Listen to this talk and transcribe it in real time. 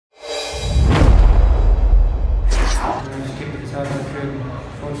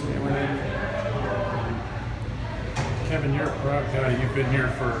Kevin, you're a proud guy. You've been here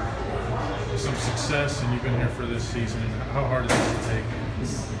for some success, and you've been here for this season. How hard is this to take?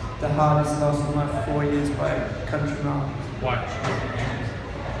 It's the hardest loss of my 4 years by a country mile. Why?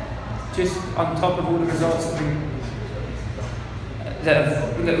 Just on top of all the results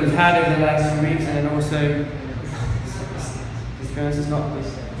that we've had over the last few weeks, and then also, to be honest, it's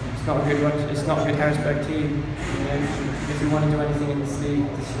not a good Harrisburg team. You know, if we want to do anything in this league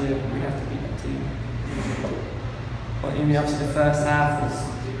this year, we have to beat that team. But I mean, obviously the first half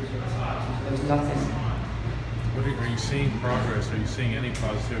there was nothing. Are you seeing progress? Are you seeing any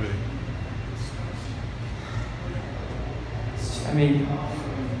positivity? I mean,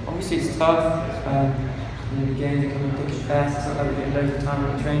 obviously it's tough. The games are coming thick and fast. It's not like we're getting loads of time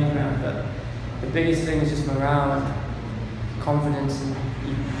on the training ground, but the biggest thing is just morale and confidence. And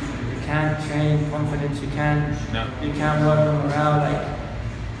you can't train confidence. You can't work on morale. Like,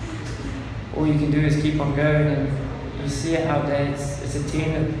 all you can do is keep on going, and you see it out there. It's a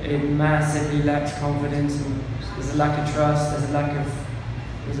team that it massively lacks confidence, and there's a lack of trust. There's a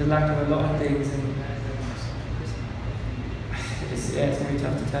lack of a lot of things, and it's going to be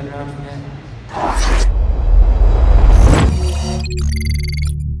tough to turn around from here.